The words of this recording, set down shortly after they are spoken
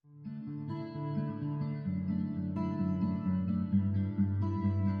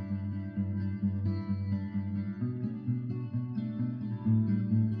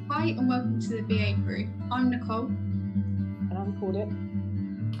and welcome to the BA Group. I'm Nicole. And I'm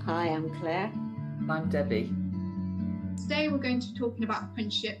Claudette. Hi, I'm Claire. I'm Debbie. Today we're going to be talking about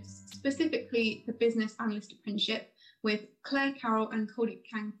apprenticeships, specifically the Business Analyst Apprenticeship with Claire Carroll and Kuldeep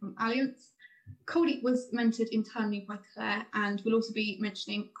Kang from Allianz. Kuldeep was mentored internally by Claire, and we'll also be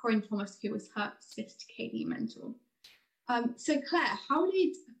mentioning Corinne Thomas, who was her assist KD mentor. So Claire, how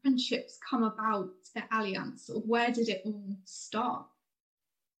did apprenticeships come about at Allianz? Or where did it all start?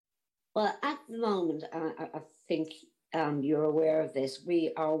 Well, at the moment, I think you're aware of this.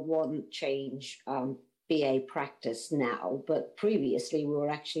 We are one change BA practice now, but previously we were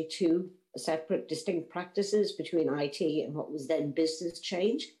actually two separate, distinct practices between IT and what was then business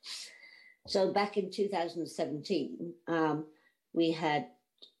change. So back in 2017, we had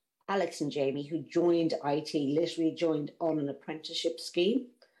Alex and Jamie, who joined IT, literally joined on an apprenticeship scheme.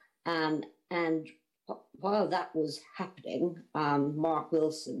 And while that was happening, Mark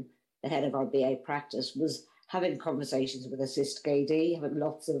Wilson, the head of our BA practice, was having conversations with Assist KD, having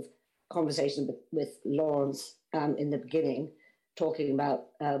lots of conversations with Lawrence in the beginning, talking about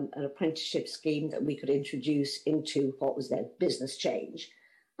an apprenticeship scheme that we could introduce into what was their business change.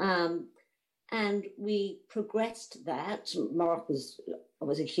 And we progressed that. Mark was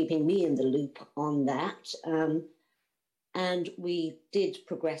obviously keeping me in the loop on that. And we did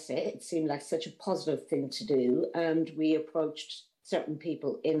progress it. It seemed like such a positive thing to do. And we approached certain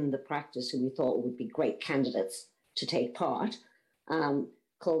people in the practice who we thought would be great candidates to take part.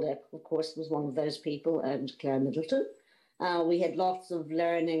 Kuldeep, of course, was one of those people, and Claire Middleton. We had lots of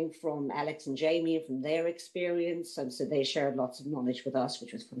learning from Alex and Jamie and from their experience. And so they shared lots of knowledge with us,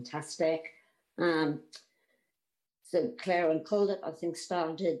 which was fantastic. So Claire and Kuldeep, I think,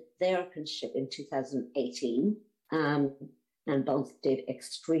 started their apprenticeship in 2018, and both did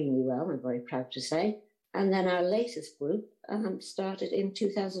extremely well, I'm very proud to say. And then our latest group started in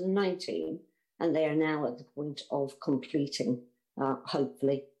 2019, and they are now at the point of completing,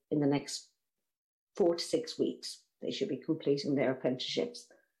 hopefully, in the next 4 to 6 weeks. They should be completing their apprenticeships.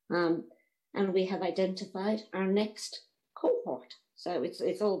 And we have identified our next cohort. So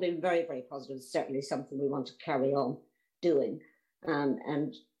it's all been very, very positive. It's certainly something we want to carry on doing.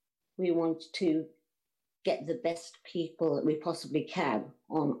 And we want to get the best people that we possibly can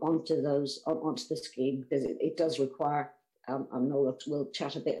onto the scheme, because it does require, I know we'll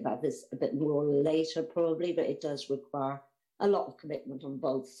chat a bit about this a bit more later probably, but it does require a lot of commitment on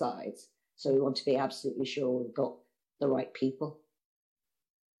both sides. So we want to be absolutely sure we've got the right people.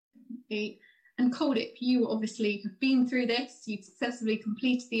 Okay. And Kuldeep, you obviously have been through this. You've successfully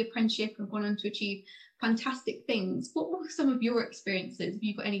completed the apprenticeship and gone on to achieve fantastic things. What were some of your experiences? Have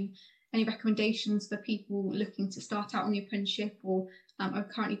you got any recommendations for people looking to start out on the apprenticeship or are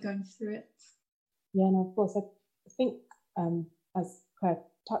currently going through it? Yeah, no, of course. I think, as Claire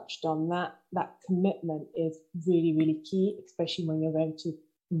touched on, that commitment is really, really key, especially when you're going to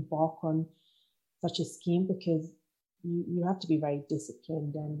embark on such a scheme, because you have to be very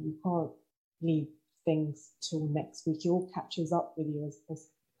disciplined and you can't leave things till next week. It all catches up with you, as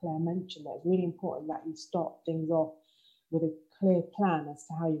Claire mentioned. That it's really important that you start things off with a clear plan as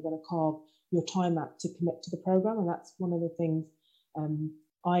to how you're going to carve your time out to commit to the program. And that's one of the things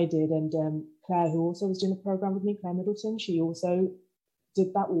I did. And Claire, who also was doing the program with me, Claire Middleton, she also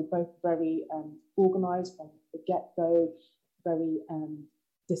did that. We were both very organised from the get-go, very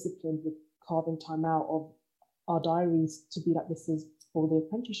disciplined with carving time out of our diaries to be like, this is for the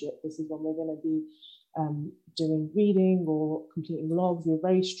apprenticeship. This is when we're going to be doing reading or completing logs. We were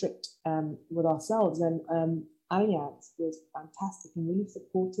very strict with ourselves, and Allianz was fantastic and really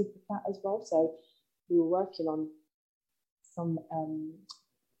supportive with that as well. So we were working on some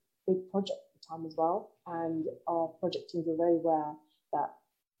big projects at the time as well, and our project teams were very aware that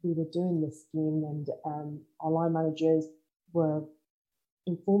we were doing this scheme, and our line managers were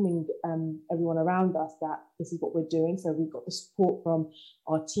informing everyone around us that this is what we're doing. So we've got the support from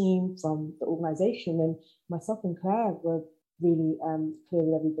our team, from the organisation, and myself and Claire were really clear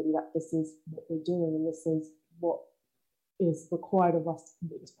with everybody that this is what we're doing and this is what is required of us to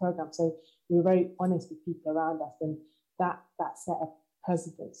complete this programme. So we were very honest with people around us, and that set a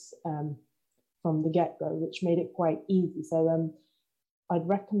precedence from the get-go, which made it quite easy. So I'd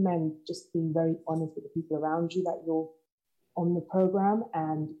recommend just being very honest with the people around you that you're on the program,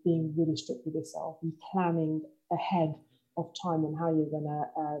 and being really strict with yourself and planning ahead of time on how you're going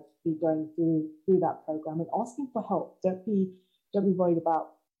to be going through that program, and asking for help. Don't be worried about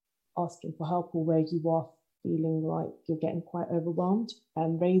asking for help or where you are feeling like you're getting quite overwhelmed,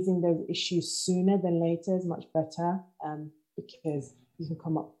 and raising those issues sooner than later is much better, because you can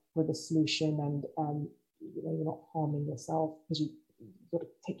come up with a solution, and you're not harming yourself, because you you've got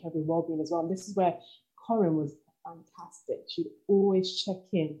to take care of your well-being as well. And this is where Corinne was fantastic. She'd always check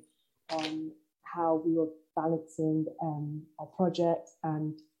in on how we were balancing our projects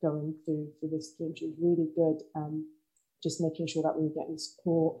and going through this scheme. She was really good, just making sure that we were getting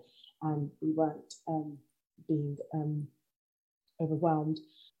support and we weren't being overwhelmed.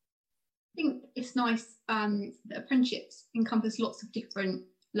 I think it's nice that apprenticeships encompass lots of different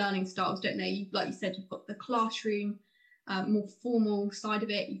learning styles, don't they? Like you said, you've got the classroom, more formal side of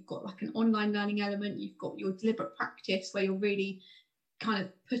it. You've got like an online learning element. You've got your deliberate practice where you're really kind of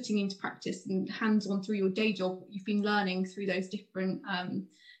putting into practice and hands-on through your day job what you've been learning through those different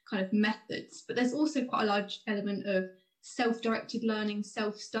kind of methods. But there's also quite a large element of self-directed learning,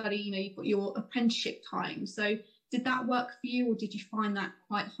 self-study. You know, you've got your apprenticeship time. So did that work for you, or did you find that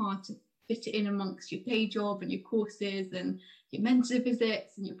quite hard to fit it in amongst your day job and your courses and your mentor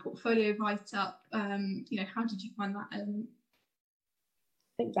visits and your portfolio write-up? You know, how did you find that element?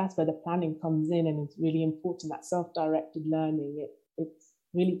 I think that's where the planning comes in, and it's really important, that self-directed learning. It's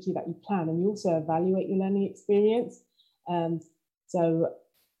really key that you plan and you also evaluate your learning experience. So,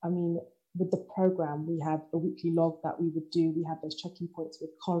 I mean, with the program, we had a weekly log that we would do. We had those checking points with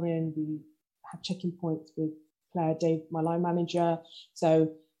Corinne. We had checking points with Claire, Dave, my line manager.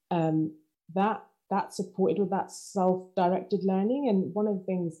 So that supported with that self-directed learning. And one of the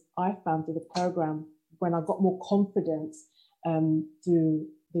things I found through the program, when I got more confidence through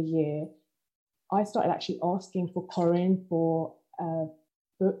the year, I started actually asking for Corinne for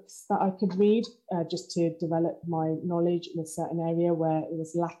books that I could read just to develop my knowledge in a certain area where it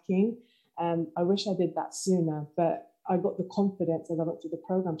was lacking. I wish I did that sooner, but I got the confidence as I went through the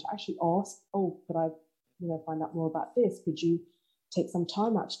program to actually ask, could I, find out more about this? Could you take some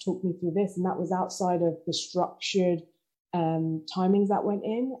time out to talk me through this? And that was outside of the structured timings that went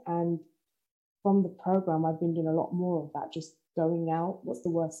in. And from the program, I've been doing a lot more of that, just going out. What's the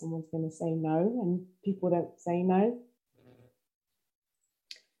worst someone's going to say no? And people don't say no.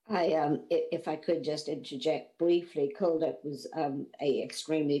 If I could just interject briefly, Coldec was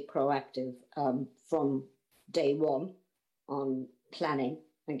extremely proactive from day one on planning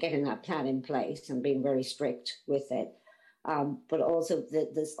and getting that plan in place and being very strict with it. But also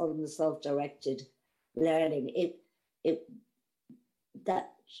this on the self-directed learning,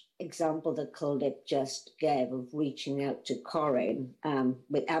 that example that Coldec just gave of reaching out to Corinne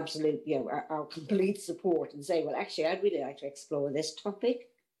with absolute, our complete support and saying, well, actually, I'd really like to explore this topic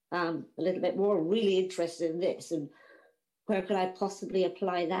a little bit more, really interested in this, and where could I possibly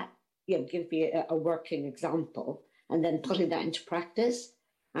apply that? Give me a working example, and then putting that into practice.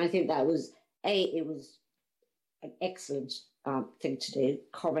 And I think that was it was an excellent thing to do.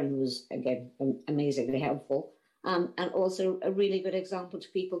 Corinne was again amazingly helpful, and also a really good example to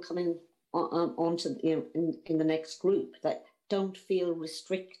people coming onto in the next group that don't feel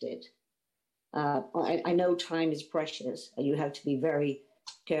restricted. I know time is precious, and you have to be very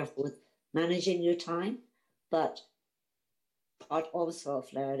careful with managing your time, but part of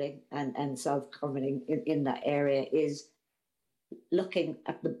self-learning and self-governing in that area is looking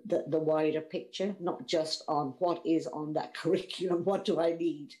at the wider picture, not just on what is on that curriculum, what do I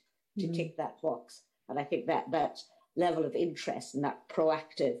need to tick that box. And I think that level of interest and that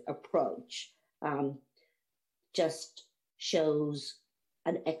proactive approach just shows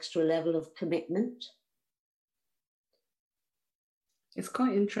an extra level of commitment. It's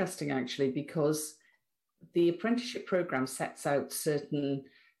quite interesting, actually, because the apprenticeship program sets out certain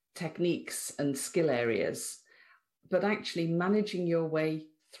techniques and skill areas, but actually managing your way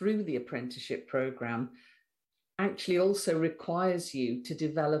through the apprenticeship program actually also requires you to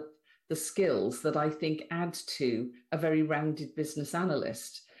develop the skills that I think add to a very rounded business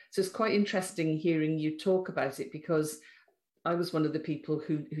analyst. So it's quite interesting hearing you talk about it, because I was one of the people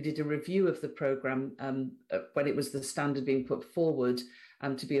who did a review of the programme when it was the standard being put forward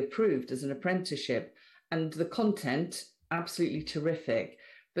to be approved as an apprenticeship. And the content, absolutely terrific.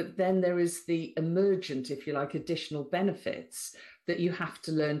 But then there is the emergent, if you like, additional benefits that you have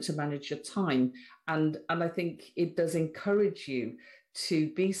to learn to manage your time. And I think it does encourage you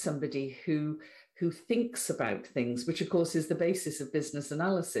to be somebody who thinks about things, which of course is the basis of business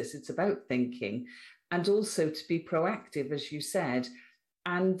analysis. It's about thinking. And also to be proactive, as you said.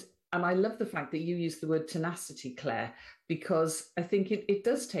 And I love the fact that you use the word tenacity, Claire, because I think it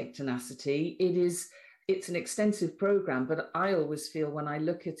does take tenacity. It's an extensive program, but I always feel when I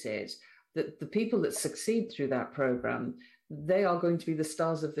look at it that the people that succeed through that program, they are going to be the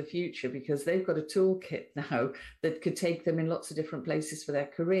stars of the future, because they've got a toolkit now that could take them in lots of different places for their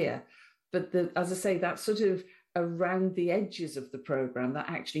career. But as I say, that sort of around the edges of the program, that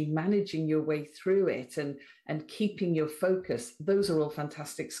actually managing your way through it and keeping your focus, those are all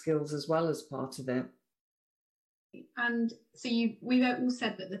fantastic skills as well as part of it. And so we've all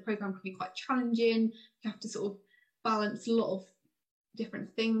said that the program can be quite challenging. You have to sort of balance a lot of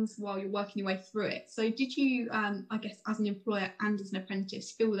different things while you're working your way through it. So did you, I guess, as an employer and as an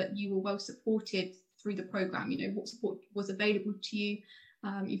apprentice, feel that you were well supported through the program? You know, what support was available to you?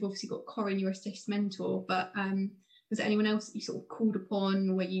 You've obviously got Corinne, your assist mentor, but was there anyone else that you sort of called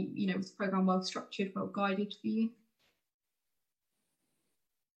upon, where you know, was the program well structured, well guided for you?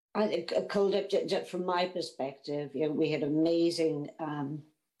 I think, Colda, from my perspective, you know, we had amazing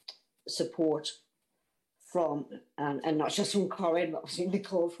support from, and not just from Corinne, but obviously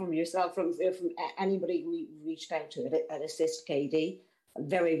Nicole, from yourself, from anybody we reached out to at Assist KD.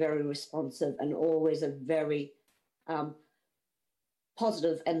 Very, very responsive, and always a very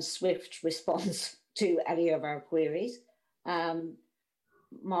positive and swift response to any of our queries.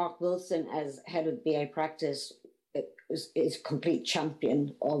 Mark Wilson, as head of BA practice, is complete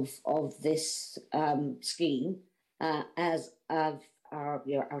champion of this scheme, as of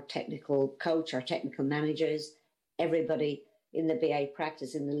our technical coach, our technical managers, everybody in the BA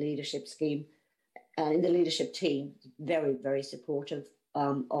practice, in the leadership scheme, in the leadership team, very, very supportive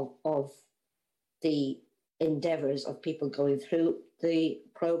of the endeavours of people going through the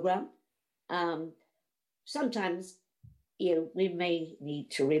programme. Sometimes, you know, we may need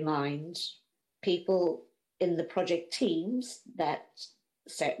to remind people in the project teams that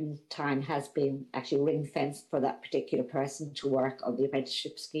certain time has been actually ring-fenced for that particular person to work on the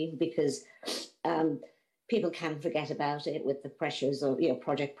apprenticeship scheme, because people can forget about it with the pressures of, you know,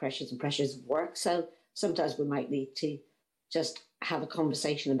 project pressures and pressures of work. So sometimes we might need to just have a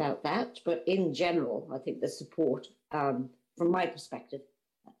conversation about that. But in general, I think the support, from my perspective,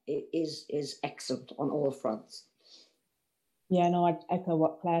 is excellent on all fronts. Yeah, no, I'd echo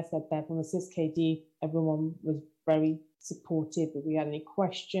what Claire said there. From Assist KD, everyone was very supportive. If we had any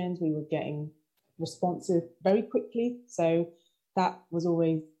questions, we were getting responsive very quickly. So that was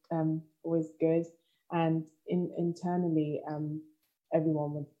always good. And internally,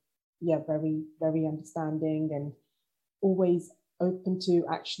 everyone was, very, very understanding and always open to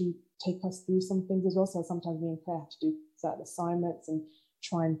actually take us through some things as well. So sometimes me and Claire had to do certain assignments and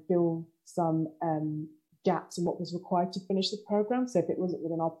try and fill some gaps in what was required to finish the program. So if it wasn't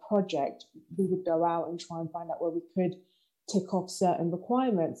within our project, we would go out and try and find out where we could tick off certain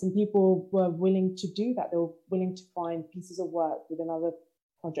requirements, and people were willing to do that. They were willing to find pieces of work within other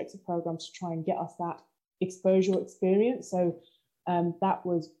projects or programs to try and get us that exposure experience. So that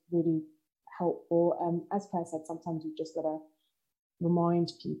was really helpful. As Claire said, sometimes you've just got to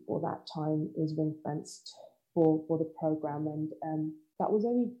remind people that time is ring-fenced for the program, and that was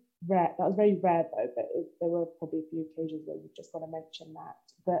only rare. That was very rare though, but there were probably a few occasions where you've just got to mention that.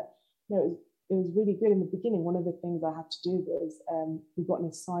 But no, it was really good in the beginning. One of the things I had to do was we got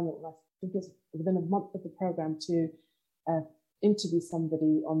an assignment, I think it was within a month of the program, to interview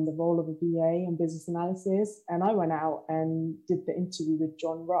somebody on the role of a BA in business analysis. And I went out and did the interview with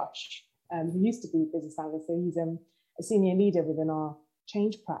John Rush, who used to be a business analyst. So he's a senior leader within our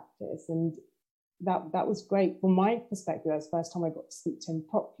change practice. And that was great from my perspective. That was the first time I got to speak to him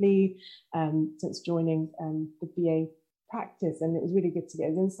properly since joining the BA practice. And it was really good to get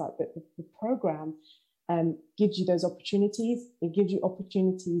his insight. But the program gives you those opportunities. It gives you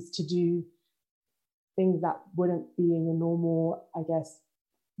opportunities to do things that wouldn't be in your normal, I guess,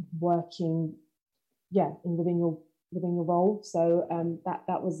 working, within your role. So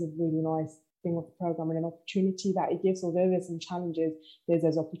that was a really nice thing of the program, and an opportunity that it gives. Although there's some challenges, there's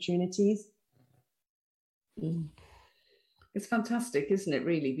those opportunities. It's fantastic, isn't it,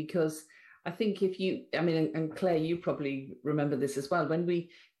 really? Because I think and Claire, you probably remember this as well, when we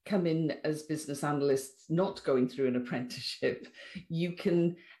come in as business analysts not going through an apprenticeship, you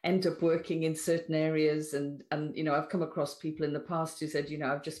can end up working in certain areas, and you know, I've come across people in the past who said, you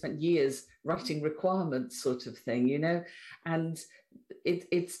know, I've just spent years writing requirements, sort of thing, you know. And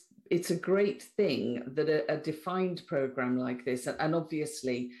it's a great thing that a defined program like this, and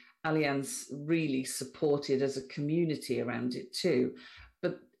obviously Allianz really supported as a community around it too,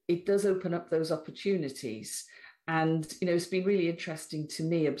 but it does open up those opportunities. And, you know, it's been really interesting to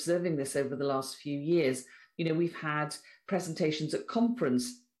me observing this over the last few years. You know, we've had presentations at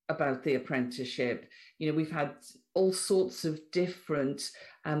conference about the apprenticeship. You know, we've had all sorts of different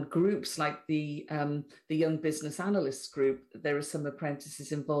groups, like the Young Business Analysts group. There are some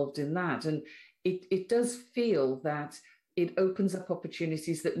apprentices involved in that. And it does feel that it opens up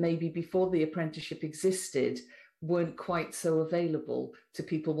opportunities that maybe before the apprenticeship existed weren't quite so available to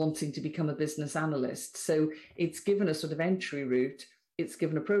people wanting to become a business analyst. So it's given a sort of entry route, it's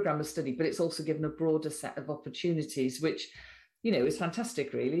given a program of study, but it's also given a broader set of opportunities, which, you know, is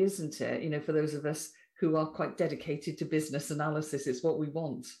fantastic, really, isn't it? You know, for those of us who are quite dedicated to business analysis, it's what we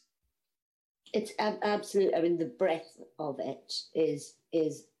want. It's absolutely, I mean, the breadth of it is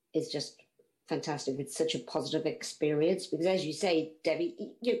just fantastic. It's such a positive experience because, as you say, Debbie,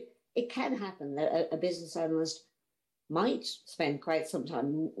 it can happen that a business analyst might spend quite some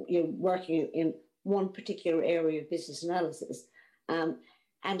time, you know, working in one particular area of business analysis. And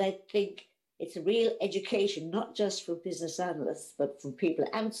I think it's a real education, not just for business analysts, but for people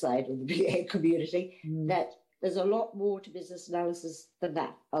outside of the BA community, that there's a lot more to business analysis than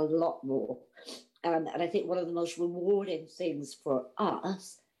that, a lot more. And I think one of the most rewarding things for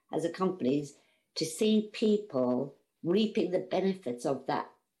us as a company is to see people reaping the benefits of that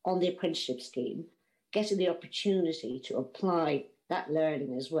on the apprenticeship scheme, getting the opportunity to apply that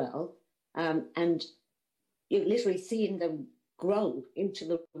learning as well, and you're literally seeing them grow into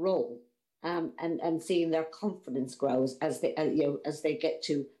the role, and seeing their confidence grows as they as they get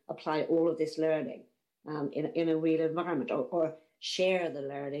to apply all of this learning in a real environment, or share the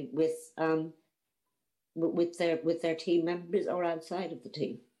learning with their team members or outside of the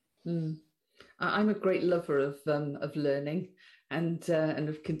team. I'm a great lover of learning and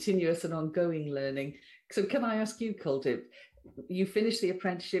of continuous and ongoing learning. So can I ask you, Kuldip, you finished the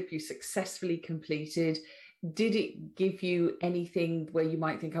apprenticeship, you successfully completed. Did it give you anything where you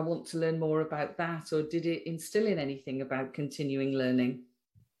might think, I want to learn more about that? Or did it instill in anything about continuing learning?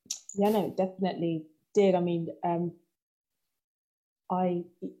 Yeah, no, it definitely did. I mean, I'm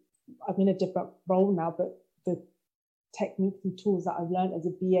in a different role now, but the techniques and tools that I've learned as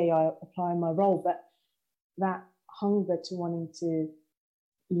a BA, I apply in my role. But that hunger to wanting to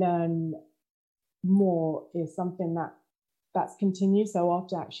learn more is something that's continued. So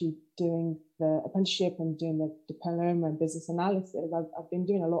after actually doing the apprenticeship and doing the diploma in business analysis, I've been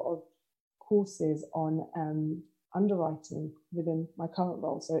doing a lot of courses on underwriting within my current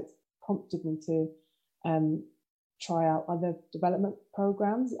role. So it's prompted me to try out other development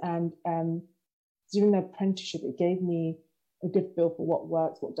programs, and during the apprenticeship, it gave me a good feel for what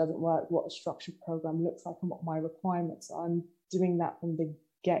works, what doesn't work, what a structured program looks like, and what my requirements are. And doing that from the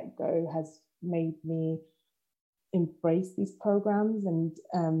get-go has made me embrace these programs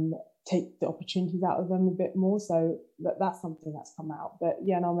and take the opportunities out of them a bit more. So that's something that's come out. But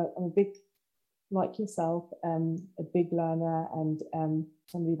yeah, no, I'm a big, like yourself, a big learner, and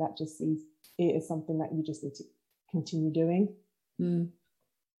somebody that just sees it as something that you just need to continue doing.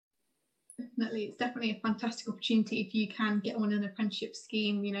 Definitely, it's definitely a fantastic opportunity if you can get on an apprenticeship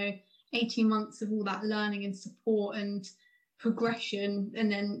scheme, you know, 18 months of all that learning and support and progression,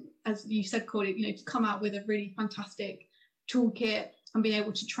 and then, as you said, Cordy, you know, to come out with a really fantastic toolkit and being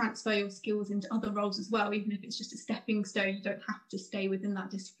able to transfer your skills into other roles as well, even if it's just a stepping stone. You don't have to stay within that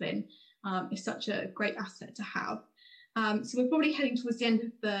discipline. It's such a great asset to have. So we're probably heading towards the end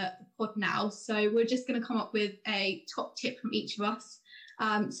of the pod now, so we're just going to come up with a top tip from each of us.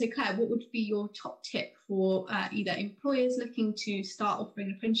 So Claire, what would be your top tip for either employers looking to start offering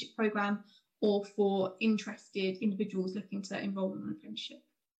an apprenticeship programme, or for interested individuals looking to enrol in an apprenticeship?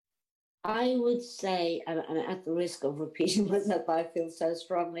 I would say, and at the risk of repeating myself, I feel so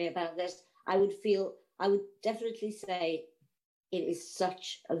strongly about this, I would definitely say it is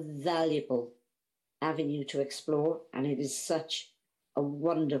such a valuable avenue to explore, and it is such a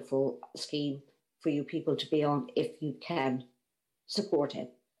wonderful scheme for you people to be on if you can support it.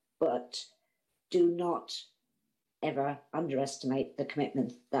 But do not ever underestimate the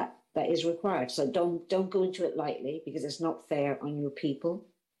commitment that is required. So don't go into it lightly, because it's not fair on your people,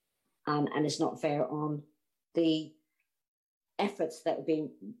 and it's not fair on the efforts that are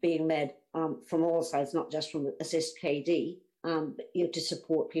being made from all sides, not just from Assist KD, but, you know, to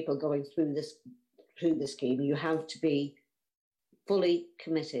support people going through the scheme. You have to be fully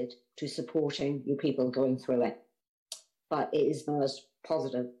committed to supporting your people going through it. But it is the most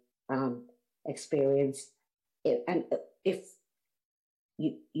positive experience. And if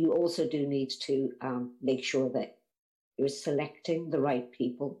you also do need to make sure that you're selecting the right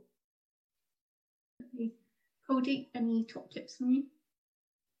people. Cody, any top tips from you?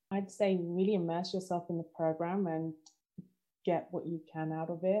 I'd say really immerse yourself in the program and get what you can out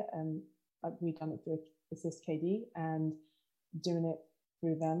of it. And we've done it through Assist KD, and doing it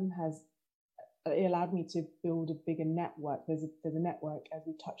through them it allowed me to build a bigger network. There's a network, as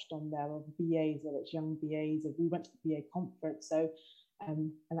we touched on there, of BAs, whether it's young BAs. We went to the BA conference, so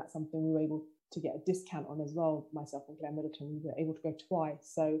and that's something we were able to get a discount on as well. Myself and Claire Middleton, we were able to go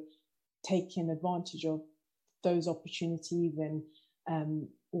twice. So taking advantage of those opportunities and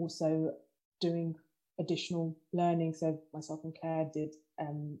also doing additional learning. So myself and Claire did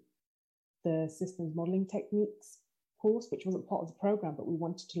the systems modeling techniques course, which wasn't part of the program, but we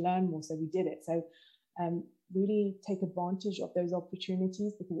wanted to learn more, so we did it. So really take advantage of those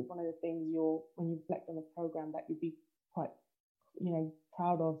opportunities, because it's one of the things when you reflect on the program that you'd be quite,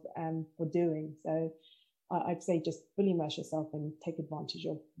 proud of for doing. So I'd say just fully immerse yourself and take advantage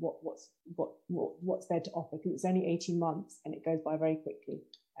of what's there to offer, because it's only 18 months and it goes by very quickly,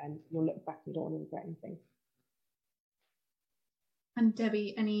 and you'll look back and you don't want to regret anything. And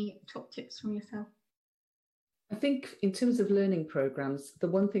Debbie, any top tips from yourself? I think in terms of learning programs, the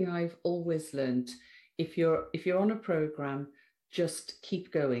one thing I've always learned, if you're on a program, just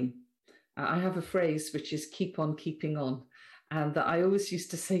keep going. I have a phrase which is keep on keeping on. And that I always used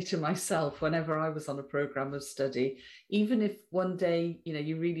to say to myself whenever I was on a program of study, even if one day,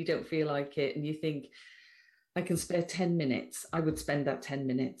 you really don't feel like it and you think, I can spare 10 minutes, I would spend that 10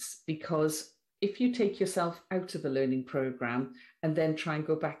 minutes. Because if you take yourself out of a learning program and then try and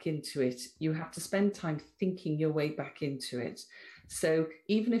go back into it, you have to spend time thinking your way back into it. So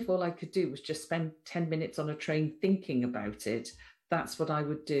even if all I could do was just spend 10 minutes on a train thinking about it, that's what I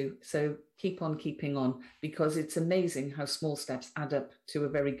would do. So keep on keeping on, because it's amazing how small steps add up to a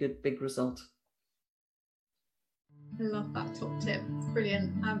very good big result. I love that top tip. It's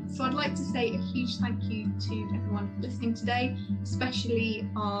brilliant. So I'd like to say a huge thank you to everyone for listening today, especially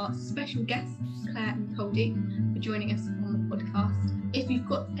our special guests, Claire and Coldy, for joining us on the podcast. If you've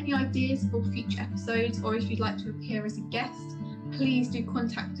got any ideas for future episodes, or if you'd like to appear as a guest, please do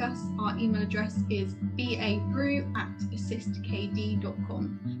contact us. Our email address is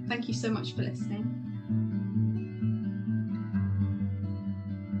babrew@assistkd.com. Thank you so much for listening.